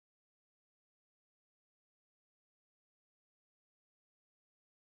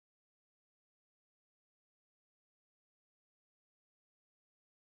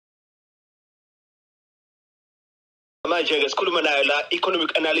manje ke sikhuluma nayo la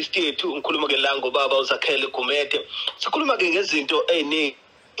economic analyst yethu ngikhuluma ke la ngobaba uZakhele Gumede. Sikhuluma ke ngezinto eziningi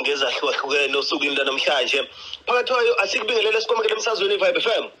ngezahlukahlukene osukwini namhlanje. Phakathi kwayo asikubingelele esikomekele emsazweni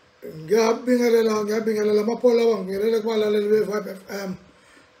zeVibefm. Ngiyabingelela amaphola abangibingelele kubalaleli beVibefm.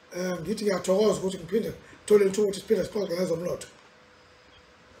 Ngithi ngiyathokoza ukuthi ngiphinde ngithole ithuba ukuthi siphinde sixoxe ngezomnotho.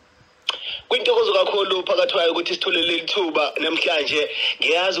 Kwintokozo kakhulu phakathi kwayo ukuthi sithole leli thuba namhlanje.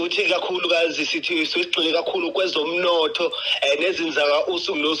 Ngiyazi ukuthi kakhulukazi sithi sigxile kakhulu kwezomnotho nezinzaka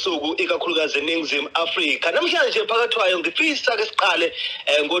usuku nosuku ikakhulukazi eNingizimu Afrika. Namhlanje phakathi kwayo ngifisa ke siqale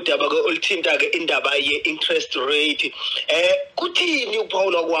ngodaba ke olithinta ke indaba ye-interest rate. Kuthini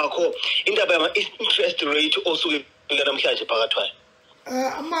ukuphawula kwakho indaba yama-interest rate osuke namhlanje phakathi kwayo?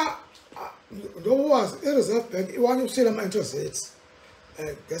 Ndowazi i-Reserve Bank iwanyusile ama-interest rates.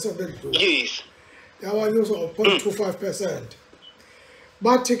 Guess what they'll do? Yes. Yawanyusa ngo-0.25%.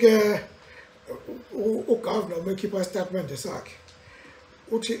 Bathi ke ugovernor umekhipha statement sakhe.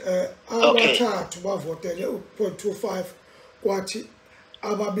 Uthi abathathu bavotele u-0.25 kwathi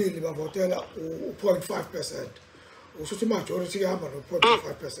ababili bavotela u-0.5%. Usuthi majority ihamba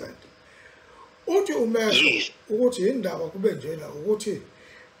no-0.25%. Uthi umesho ukuthi indaba kube njena ukuthi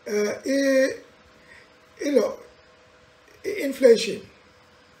inflation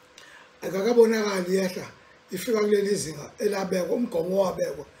akakabonakali yehla ifika kuleli zinga elabekwa umgomo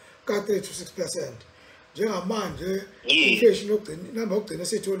wabekwa ka 3 to 6%. Njengamanje inflation yokugcina inamba yokugcina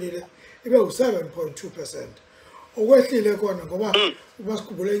esitholile ibe u7.2%. Okwehlile kona ngoba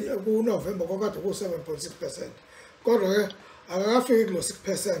basikhumbule ku November kwakade ku 7.6%. Kodwa ke akakafiki kulo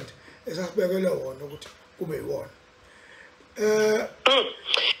 6% esasibekele wona ukuthi kube yiwona.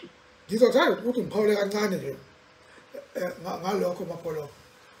 Ngizothanda ukuthi ngiphawule kancane nje ngalokho mapholo.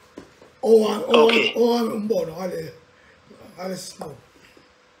 Owami umbono ngalesi sinqumo.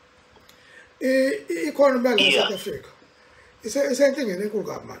 I-economy ya South Africa isenkingeni enkulu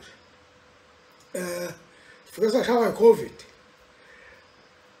kabi manje. Sifike sashawa i-COVID.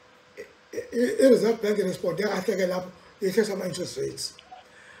 I-Reserve Bank responde kahle ke lapho yehlisa ama-interest rates.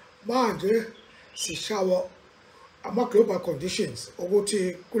 Manje sishawa ama-global conditions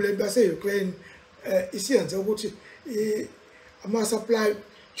ukuthi kule base-Ukraine isiyenze ukuthi ama-supply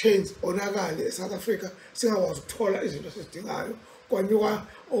chains onakale eSouth Africa singakwazi ukuthola izinto esidingayo kwanyuka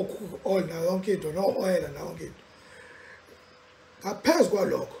oil nayo yonke into no-oil nayo yonke into. Ngaphezu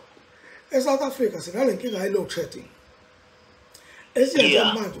kwalokho eSouth Africa sinale nkinga ye-load shedding esiyenze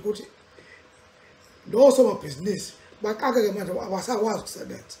manje ukuthi nosomabhizinisi baqake manje abasakwazi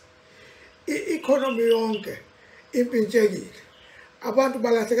ukusebenza. I-economy yonke impintshekile. Abantu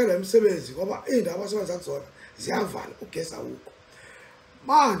balahlekelwa imisebenzi ngoba indawo abasebenza kuzona ziyavala ugesi awukho.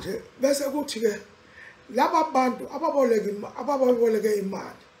 Manje bese kuthi ke laba bantu ababoleke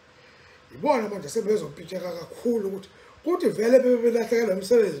imali ibona manje sebezompintsheka kakhulu ukuthi vele bebelahlekelwa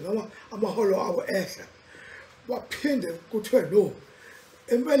imisebenzi noma amaholo abo ehla. Baphinde kuthiwe no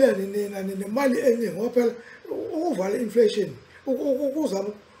empeleni nina nemali eningi ngoba phela ukuvala inflation ukuzama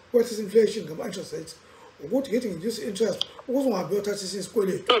kwehlisa inflation ngama-interest rates ukuthi ngithi ngireduce interest ukuze ungabe uyothatha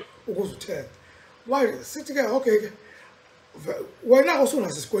isikweletu ukuze uthenga. Manje sithi ke okay ke wena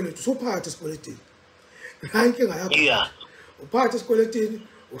usunaso isikweletu usuphathe isikweletini. La inkinga yakho. Uphathe isikweletini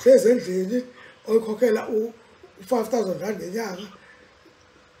uhlezi endlini oyikhokhela u5,000 rand ngenyanga.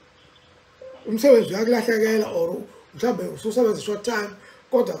 Umsebenzi uyakulahlekela or mhlambe ususebenza short time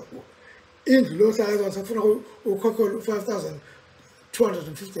kodwa indlu lohlala kuzona safuna ukhokhela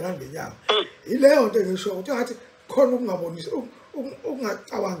u5,250 rand ngenyanga. Ileyo nto ngisho ukuthi ngathi khona ukungabonisi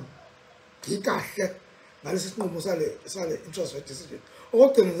ukungacabangi ngikahle ngalesi sinqumo sale interest rate decision.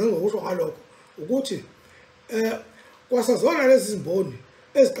 Okugcina njengokusho ngalokho ukuthi kwasazona lezi zimboni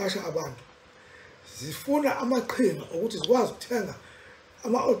eziqasha abantu zifuna amaqhinga ukuthi zikwazi ukuthenga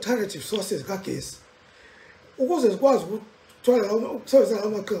ama-alternative sources kagesi ukuze zikwazi ukuthola ukusebenzisa lawo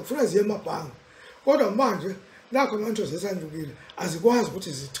maqhinga kufuna ziye emabhange. Kodwa manje nakho ama-interest rate anyukile azikwazi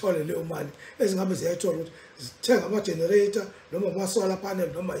ukuthi zithole leyo mali ezingabe ziyayithola ukuthi zithenga ama-generator noma ama-solar panel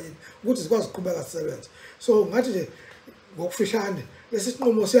noma yini ukuthi zikwazi ukuqhubeka zisebenza. So ngathi nje ngokufishane lesi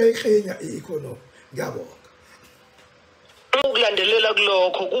sinqumo siyayiklenya i-economy. Ngiyabonga. Ukulandelela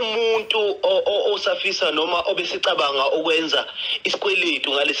kulokho kumuntu osafisa noma obesicabanga ukwenza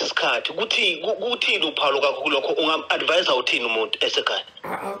isikweletu ngalesi sikhathi kuthini uphalo kakho kulokho ungam-advise uthini umuntu esekhaya?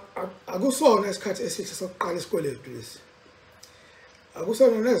 Akusona isikhathi esihle sokuqala isikweletu lesi.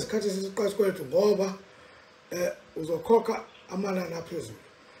 Akusona nesikhathi esiqala isikweletu ngoba uzokhokha amanani aphezulu.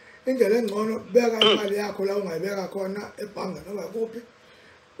 Indlela engcono beka imali yakho la ungayibeka khona ebhange noma kuphi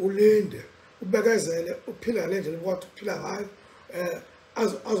ulinde ubekezele uphila le ndlela ukwathi uphila ngayo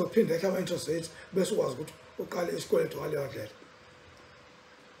azophinda ehlaba interest rates bese ukwazi ukuthi uqale isikweletu ngaleyo ndlela.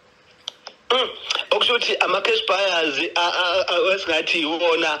 Okusho ukuthi ama-cash buyers esingathi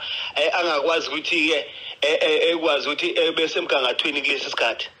iwona angakwazi ukuthi-ke ekwazi ukuthi besemgangathweni kulesi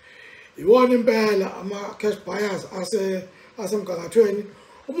sikhathi. Iwona impela ama-cash buyers asemgangathweni.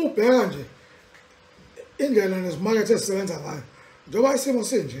 Uma ubheka nje indlela nezimakethe ezisebenza ngayo, njengoba isimo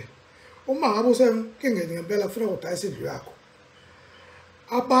sinje, uma ngabe usenkingeni ngempela kufuneka udayise indlu yakho,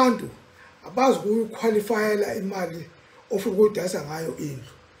 abantu abazi ukuyiqualifyela imali ofuna ukuyidayisa ngayo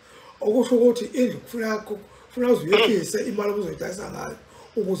indlu. Okusho ukuthi indlu kufuneka uziyehlise imali obuzoyidayisa ngayo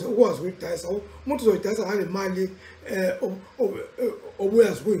ukuze ukwazi ukuyidayisa. Umuntu uzoyidayisa ngale mali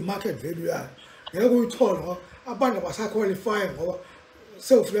obuyazi kuyi-market value yayo, ngeke uyithole ngoba abantu abasaqualify ngoba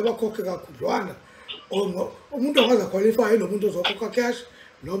sewufuna bakhokhe kakhudlwana. Umuntu angaze qualify nomuntu ozokhokha cash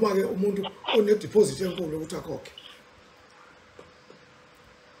noma-ke umuntu one-deposit enkulu ukuthi akhokhe.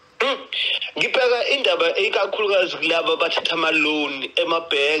 Ngibheka indaba ikakhulukazi kulabo abathatha ama-loan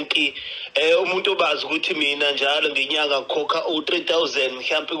emabhenki, umuntu obazi ukuthi mina njalo ngenyanga ngikhokha u-3,000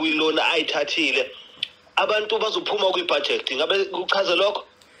 mhlawumbe kwi-loan ayithathile. Abantu bazophuma kwi-budget. Ngabe kuchaza lokho?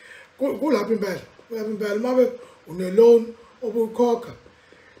 Kulapho impela mabe une-loan obuyikhokha.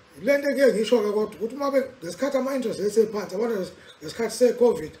 Lento engeke ngisho-ke kodwa ukuthi mabe ngesikhathi ama-interest rates ephansi, abona ngesikhathi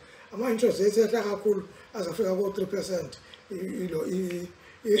se-COVID ama-interest rates ehla kakhulu azafika ko-3%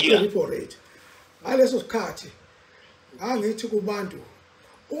 i-repo rate. Ngaleso sikhathi ngangithi kubantu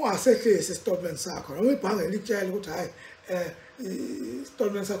ungasehlisi isitatimende sakho noma ibhange litshela ukuthi hayi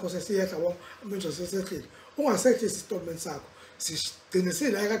isitatimende sakho sesiyehla ngoba ama-interest sesehlile. Ungasehlisi isitatimende sakho,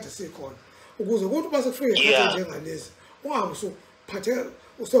 sigcinisile kade sikhona ukuze kuthi uma sekufika isikhathi njengalezi ungabe usuphathe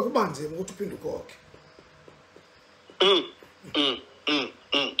usekuba nzima ukuthi uphinde ukhokhe.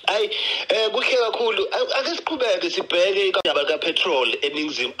 Hayi kuhle kakhulu. Ake siqhubeke sibheke indaba kaPetrol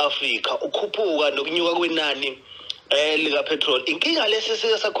eNingizimu Afrika, ukhuphuka nokunyuka kwenani likaPetrol. Inkinga lesi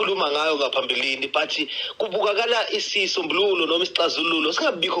sike sakhuluma ngayo ngaphambilini, but kubukakala isisombululo noma isixazululo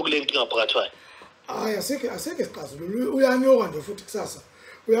singabikho kule nkinga phakathi kwayo. Hayi asike isixazululo, uyanyuka nje futhi kusasa.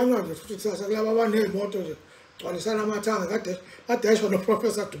 Uyanyuka nje futhi kusasa kulabo abanezimoto nje gcwalisana amathanga kade esho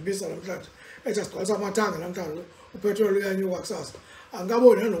noprofessor Dubisa namhlanje ethi sigcwalisa amathanga namhlanje uPetrol uyanyuka kusasa.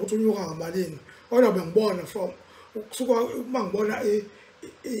 Angaboni nokuthi unyuka ngamalini, kodwa bengibona from kusuka uma ngibona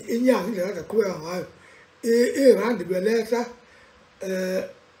inyanga indlela kade aqhubeka ngayo irandi belehla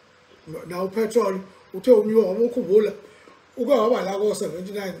na uPetrol uthe unyuka ngoba ukhumbula uke waba la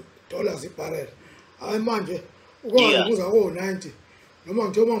ko$79 ibarrel. Hayi manje uke wabuza ko-90 noma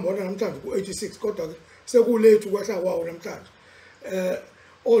njengoba ngibona namhlanje ku-86 kodwa ke sekulate ukwehla kwawo namhlanje.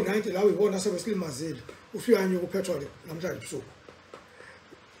 O-90 lawo ibona sebesimazile ufika nyuka uPetrol namhlanje ebusuku.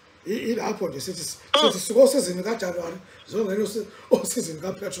 Ilapho nje sithi sisuka osizini kaJanuwari zongena osizini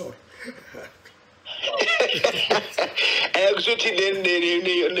kaPetrol. Kusuthi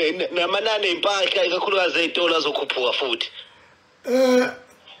namanani empahla ikakhulukazi ezitolo azokhuphuka futhi.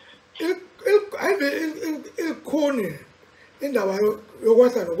 Ikhoni indaba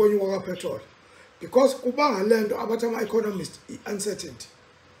yokwehla nokwenyuka kaPetrol because kubanga lento abathi ama-economists i-uncertainty.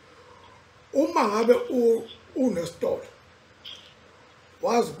 Uma ngabe unesitolo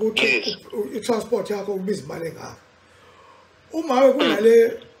wazi ukuthi i-transport yakho ubiza imali engaka, uma ngabe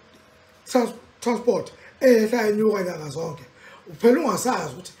kunale transport ehla enyuka nyanga zonke, uphela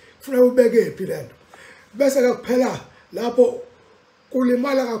ungasazi ukuthi kufanele ubekephi lento, bese ke kuphela lapho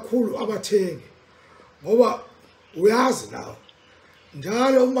kulimala kakhulu abathengi ngoba uyazi nawe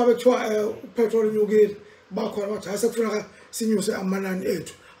njalo uma bekuthiwa uPetrol unyukile bakhona bathi hayi sekufuneka sinyuse amanani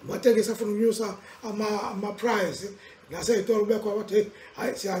ethu, amatekisi afuna ukunyusa ama-price nasey'tolo bekhona bathi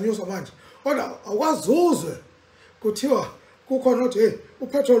hayi siyanyusa manje, kodwa awukazuzwe kuthiwa kukhona ukuthi hey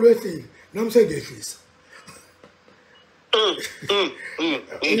uPetrol wehlile nami sengehlisa.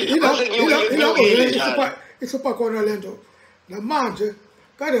 Ihlupha khona lento namanje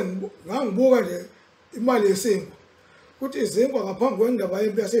kade ngangibuka nje imali yesinkwa ukuthi izinkwa ngaphambi kwendaba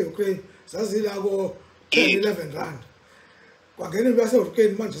yempi yase-Ukraine zazila ko-10-11 rand, kwangena impi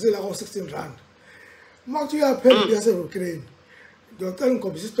yase-Ukraine manje zila ko-16 rand. Uma kuthi uyaphela impi yase-Ukraine ngiyocela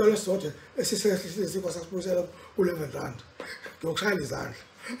ngikhombisa isitolo esisodwa esisehlisa isinkwa sasibuyisela ku-11 rand, ngiyokushayela izandla.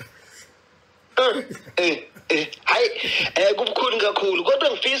 Hayi kubukhulu kakhulu,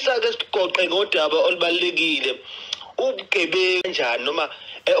 kodwa ngifisa ke sigoqe ngodaba olubalekile. Ubugebengu kanjani noma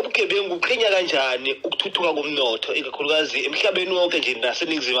ubugebengu uqhinya kanjani ukuthuthuka komnotho ikakhulukazi emhlabeni wonke nje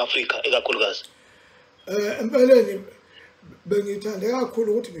naseNingizimu Afrika ikakhulukazi? Empeleni bengithande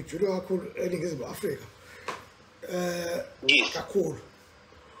kakhulu ukuthi ngijule kakhulu eNingizimu Afrika. Kakhulu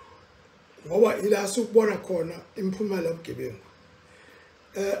ngoba ila sikubona khona imiphumela yobugebengu.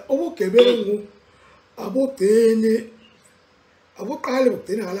 Ubugebengu abugcini abuqali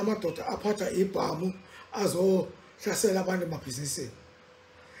bugcina ngalamadoda aphatha ibhamu azohlasela abantu emabhizinisini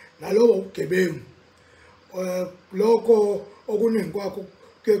nalobo ubugebengu lokho okuningi kwakho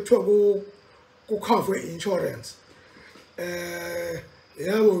kuthiwa kukhave insurance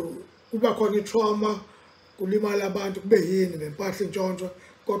yabo kuba khona itrauma kulimala abantu kube yini ngempahla intshontsho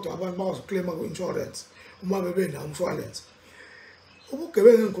kodwa abantu bakwazi ukuklema ku-insurance uma bebenawo umshwalense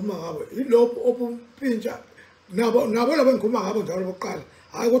ubugebengu engikhuluma ngabo yilopho obumpintsha nabo labo engikhuluma ngabo njalo bokuqala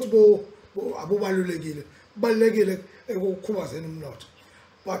hayi ukuthi abubalulekile kubalulekile ekukhubazeni umnotho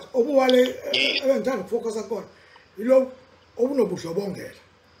but obuwale engithanda ukufocusa kona yilo obunobudlobongela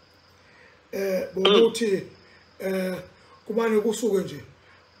bokuthi kumane kusuke nje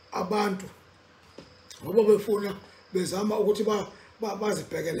abantu ngoba befuna bezama ukuthi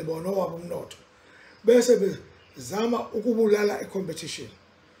bazibhekele bona owabo umnotho bese bezama ukubulala icompetition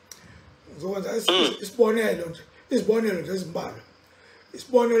ngizokwenza isibonelo nje ezimbalwa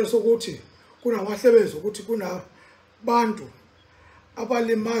isibonelo sokuthi kunamahlebezi ukuthi kunabantu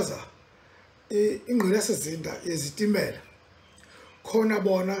abalimaza ingqilasizinda yezitimela khona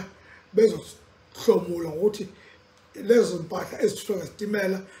bona bezohlomula ngokuthi lezo mpahla ezithuthwa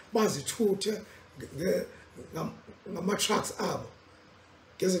ngezitimela bazithuthe ngama-trucks abo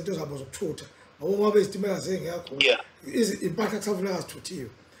ngezinto zabo zokuthutha ngoba uma bezitimela zingekho impahla kusafuneka zithuthiwe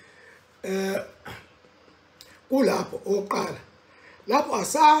kulapho oqala lapho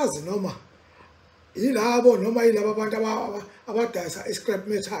asazi noma yilabo abantu abadayisa i-scrap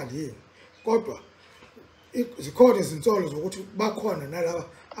metal yini kodwa zikhona izinsolo zokuthi bakhona nalaba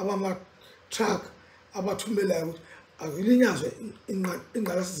abama-truck abathumelayo ukuthi akulinyazwe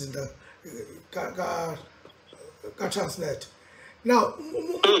ingqalasizinda ka-Transnet. Now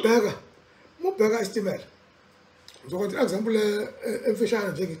ubheka isitimela ngizokwenza example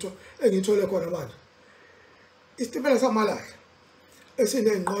emfishane nje engithole khona manje isitimela samalahle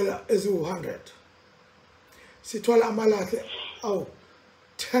esiney'nqola eziwu-100 sithwala amalahle awu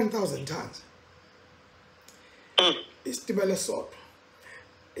 10,000 tons isitimela esodwa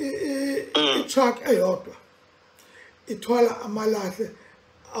i-truck eyodwa ithwala amalahle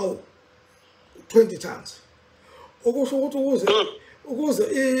awu 20 tons okusho ukuthi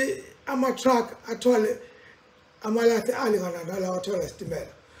ukuze ama-truck athwale amalahle alingana nalawa athwala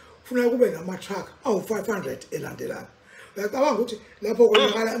isitimela kufuneka kube nama-truck awu-500 elandelana uyacabanga ukuthi lapho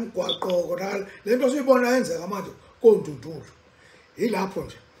konakala emgwaqo konakala le nto siyibona yenzeka manje koNdundulu yilapho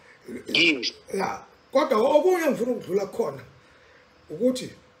nje ya kodwa okunye ngifuna ukudlula khona ukuthi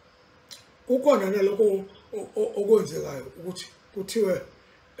kukhona naloko okwenzekayo ukuthi kuthiwe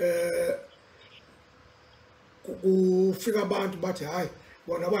kufika abantu bathi hayi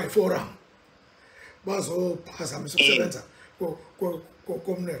bona bayi-forum bazophazamisa ukusebenza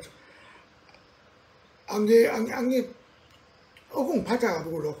komnotho okungiphatha kabi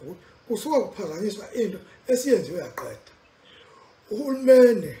kulokho kusuka kuphazanyiswa into esiyenziwe yaqeda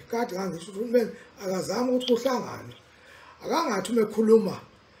uhulumeni kade ngangisho ukuthi uhulumeni akazama ukuthi kuhlangane akangathi uma ekhuluma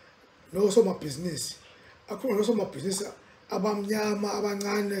nosomabhizinisi akhuluma nosomabhizinisi abamnyama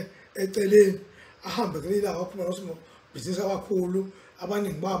abancane eceleni ahambe kulila akhuluma nosomabhizinisi abakhulu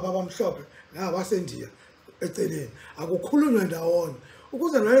abaningi babo abamhlophe nabasendiya eceleni akukhulunywe ndawonye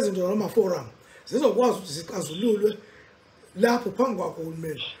ukuze nalezo zinto zama-forum zizokwazi ukuthi zixazululwe lapho phambi kwakho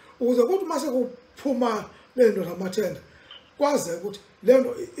uhulumeni ukuze kuthi uma sekuphuma le nto zamathenda kwaze ukuthi le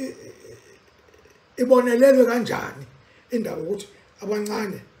nto ibonelelwe kanjani indaba ukuthi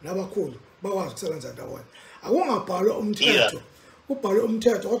abancane nabakhulu bakwazi ukusebenza ndawonye akungabhalwa umthetho kubhalwe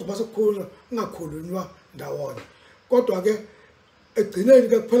umthetho kodwa base kukhulunywa kungakhulunywa ndawonye kodwa ke egcineni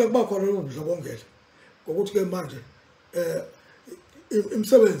ke kuphela kuba khona ubudlobongela ngokuthi ke manje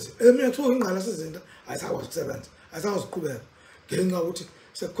imisebenzi eminye kuthiwa ingqalasizinda ayisakwazi ukusebenza ayisakwazi ukuqhubeka ngenxa yokuthi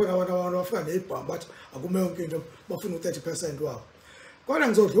sekukhona abantu abafika ney'bhamu bathi akume yonke into bafuna u-30% wabo kodwa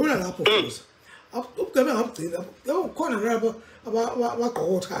ngizodlula lapho futhi ubugebengu abugcina kukhona nalapho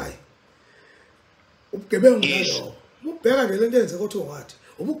abagqokothayo ubugebengu nalobo ubheka nje lento eyenzeka ukuthi ungathi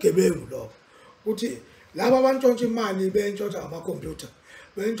ubugebengu lobo ukuthi laba abantshontsha imali beyintshontsha ngamakhompyutha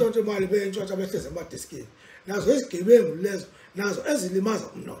beyintshontsha imali beyintshontsha behlezi emadiskini nazo izigebengu lezo nazo ezilimaza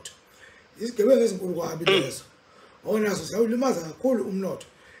umnotho izigebengu ezinkulu kwabi lezo nazo ziyawulimaza kakhulu umnotho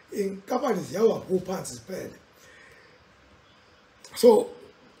inkampani ziyawa phansi ziphele so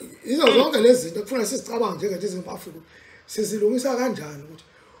izo zonke lezi zinto kufuna sizicabanga njengeNingizimu Afrika sizilungisa kanjani ukuthi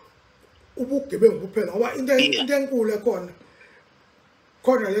ubugebengu kuphela ngoba into enkulu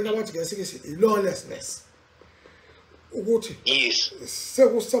khona lento abathi ngesikisi i-lawlessness ukuthi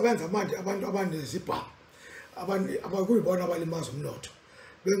sekusebenza manje abantu abanezibhamu abakuyibona abalimaza umnotho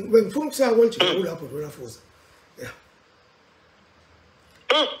bengifuna ukusaka kweljikulu lapho wena fuza yeah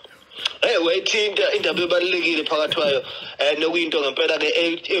wayithinta indaba ebalekile phakathi kwayo nokuyinto ngempela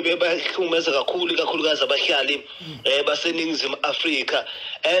ke ebebahlumeza kakhulukazi abahlali baseningizimu Afrika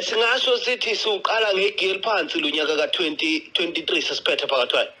singasho sithi siqala ngegeli phansi lo nyaka ka2023 sesiphethe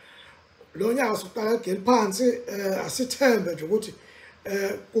phakathi kwayo lo nyaka siqala ngegeli phansi asithembe nje ukuthi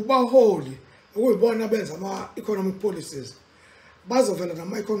kubaholi ukuyibona benza ama economic policies bazovela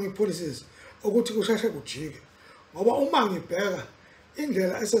nama economic policies ukuthi kushashe kujike ngoba uma ngibheka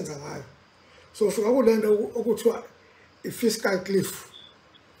indlela esenza ngayo so fika kulento okuthiwa ifiscal cliff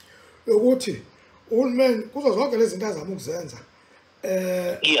ukuthi uhulumeni kuzo zonke lezi zinto azama ukuzenza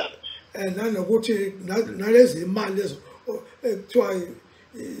yeah nanokuthi nalezi imali lezo ekuthiwa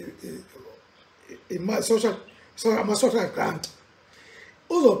imali social grant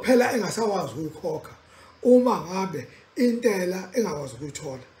uzophela engasakwazi ukuyikhokha uma ngabe intela engakwazi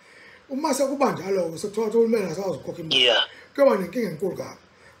ukuyithola uma sekuba njalo sekuthiwa uhulumeni akasakwazi ukukhokha imali kuba nenkinga enkulu kabi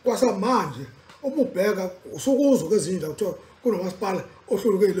kwasamanje ububheka usukuzwa kwezinye indawo kuthiwa kunomasipala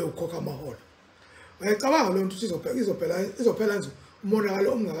ohlulukile ukukhokha amaholo ngiyacabanga lo nto izophela nje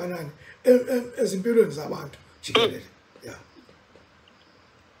umonakalo omngakanani ezimpilweni zabantu jikelele yeah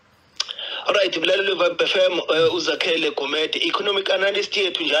alright mlaleli weVibefm uZakhele Gumede economic analyst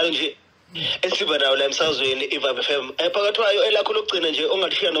yethu njalo nje esiba nayo la emsazweni iVibefm phakathi kwayo elakho lokugcina nje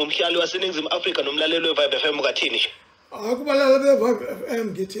ongathiya nomhlali waseningizimu Afrika nomlaleli weVibefm kathini nje akubalala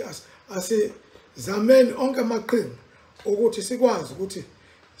beVibefm ngithi asizameni onke amaqhinga ukuthi sikwazi ukuthi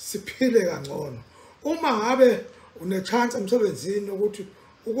siphile kangcono uma ngabe une chance emsebenzini ukuthi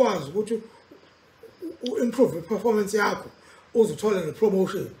ukwazi ukuthi improve performance yakho uzuthola ne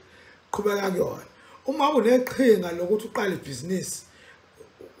promotion qhubeka kuyona uma uneqhinga lokuthi uqale ibusiness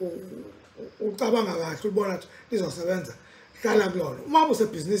ucabanga kahle ubona ukuthi lizosebenza hlala kulona uma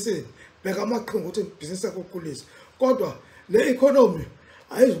usebusinessini bheka amaqhinga ukuthi ibusiness yakho ukhulise kodwa le economy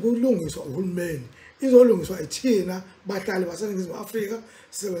ayizukulungiswa uhulumeni izolungiswa ithina bahlali baseningizimu Afrika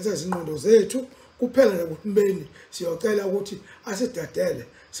sisebenzisa izingqondo zethu kuphela nje uhulumeni siyocela ukuthi asidedele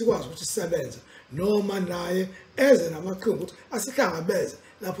sikwazi ukuthi sisebenze noma naye eze namaqhinga ukuthi asihlangabeze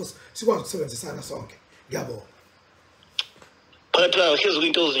lapho sikwazi ukusebenzisana sonke ngiyabonga phakathi hlezi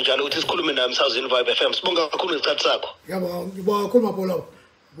kuyinto ezinjalo ukuthi sikhulume nayo emsazweni iVibefm sibonga kakhulu ngesikhathi sakho ngiyabonga kakhulu mapolo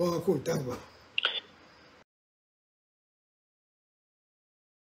bonga kakhulu thank you.